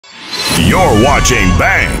You're watching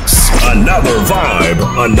Banks. Another vibe,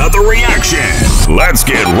 another reaction. Let's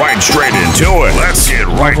get right straight into it. Let's get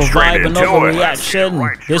right straight into it. Another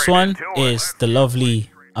reaction. This one is the lovely,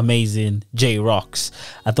 amazing J-Rocks.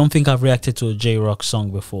 I don't think I've reacted to a J-Rock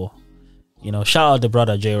song before. You know, shout out the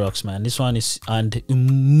brother J-Rocks, man. This one is, and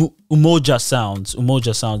Umoja sounds.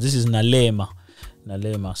 This is Nalema.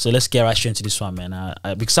 So let's get right straight into this one, man.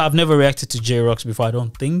 Because I've never reacted to J-Rocks before, I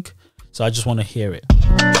don't think. So I just want to hear it.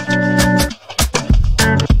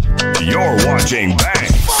 You're watching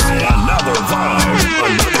Banks. Another vibe,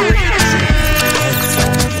 another reaction.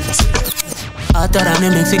 I thought I'm a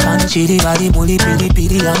Mexican chili, body, molly, pili,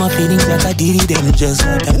 pili. I'm a feelings like I did it, them just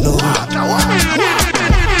like I know.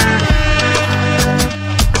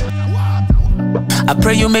 I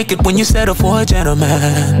pray you make it when you settle for a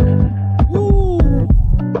gentleman.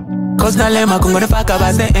 Cause Nalema gonna fuck up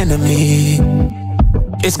as the enemy.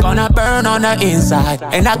 It's gonna burn on the inside,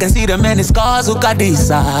 and I can see the many scars who got this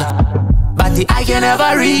side. But the I can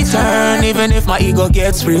never return, even if my ego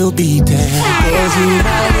gets real beaten. Cause you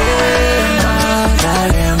Nalema.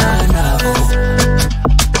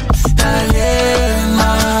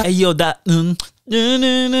 Hey yo, that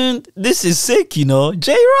this is sick, you know.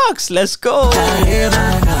 J-Rocks, let's go.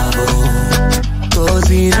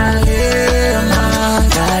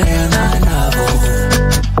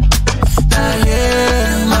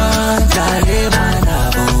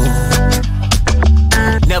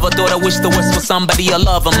 Never thought I wish the worst for somebody I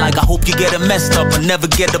love. I'm like, I hope you get it messed up and never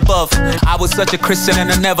get above. I was such a Christian and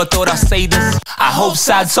I never thought I'd say this. I hope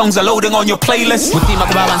sad songs are loading on your playlist.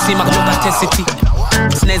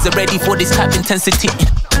 Snares are ready for this type intensity.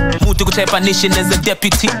 Mutu kutepa nation as a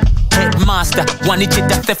deputy. Headmaster, one it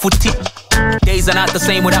that thefuti. Days are not the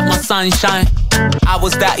same without my sunshine. I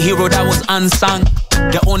was that hero that was unsung.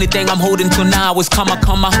 The only thing I'm holding to now is comma.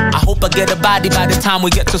 I hope I get a body by the time we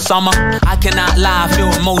get to summer. I cannot lie, I feel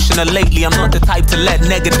emotional lately. I'm not the type to let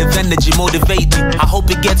negative energy motivate me. I hope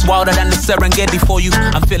it gets wilder than the Serengeti for you.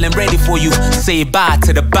 I'm feeling ready for you. Say bye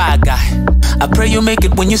to the bad guy. I pray you make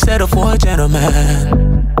it when you settle for a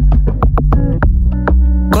gentleman.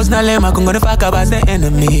 Cause Nalema gonna fuck up as the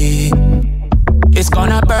enemy. It's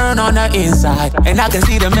gonna burn on the inside, and I can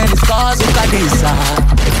see the many scars who got this side.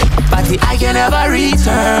 But the I can never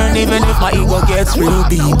return, even if my ego gets real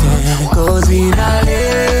beaten. Cause we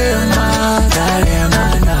Nalema,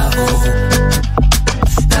 Nalema, Nabo.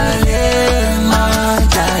 Nalema,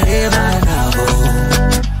 Nalema, Nabo.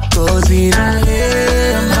 Cause we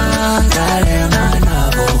Nalema, Nalema,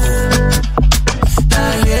 Nabo.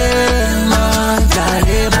 Nalema,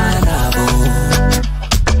 Nalema, Nabo.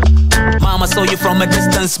 Mama saw you from a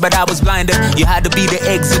distance, but I was blinded. You had to be the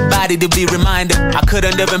exit body to be reminded. I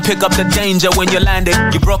couldn't even pick up the danger when you landed.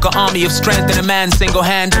 You broke an army of strength in a man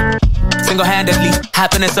single-handedly.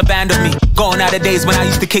 Happiness abandoned me. Gone are the days when I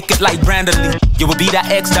used to kick it like Brandon Lee. You would be that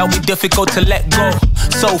ex that would be difficult to let go.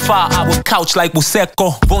 So far I would couch like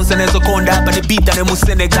Buseko. Bones and Ezokonda, but the beat and the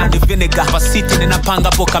Musenega and the vinegar. But sitting in a panga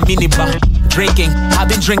boca minibar. Drinking, I've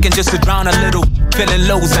been drinking just to drown a little. Feeling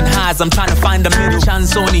lows and highs, I'm trying to find the middle.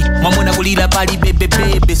 Chansoni, mamuna gulila body baby.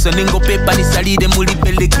 So ningo pepa ni salide muli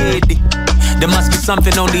belegede. There must be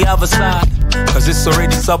something on the other side, cause it's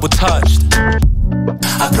already sabotaged.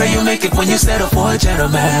 I pray you make it when you settle for a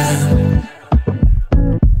gentleman.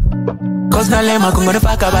 Cause Nalema gonna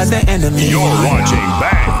fuck up as the enemy. You're watching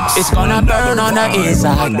Banks. It's gonna burn on the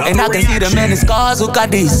inside, and I can see the many scars who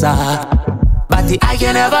got this side. But the I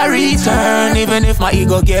can never return, even if my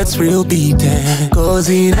ego gets real beaten. Cause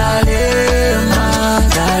in Nalema,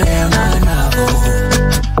 Nalema, Nabo.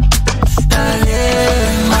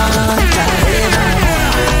 Nalema, Nalema,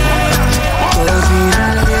 Nabo. Cause in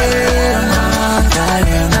Nalema,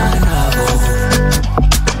 Nalema, Nabo.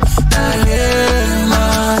 Nalema,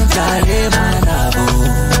 Nalema, Nabo.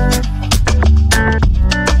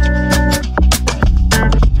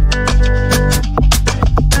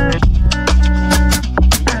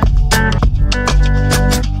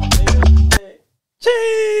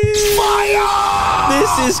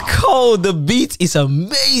 This is cold. The beat is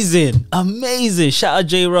amazing. Shout out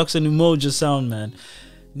J-Rocks and Umoja sound, man.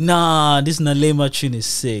 Nah, this Nalema tune is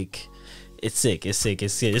sick. It's sick. It's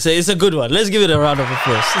a good one. Let's give it a round of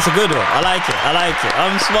applause. It's a good one. I like it.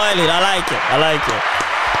 I'm smiling. I like it.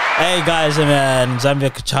 Hey guys, man,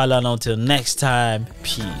 Zambia Kachala, and until next time,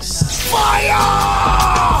 peace. Fire!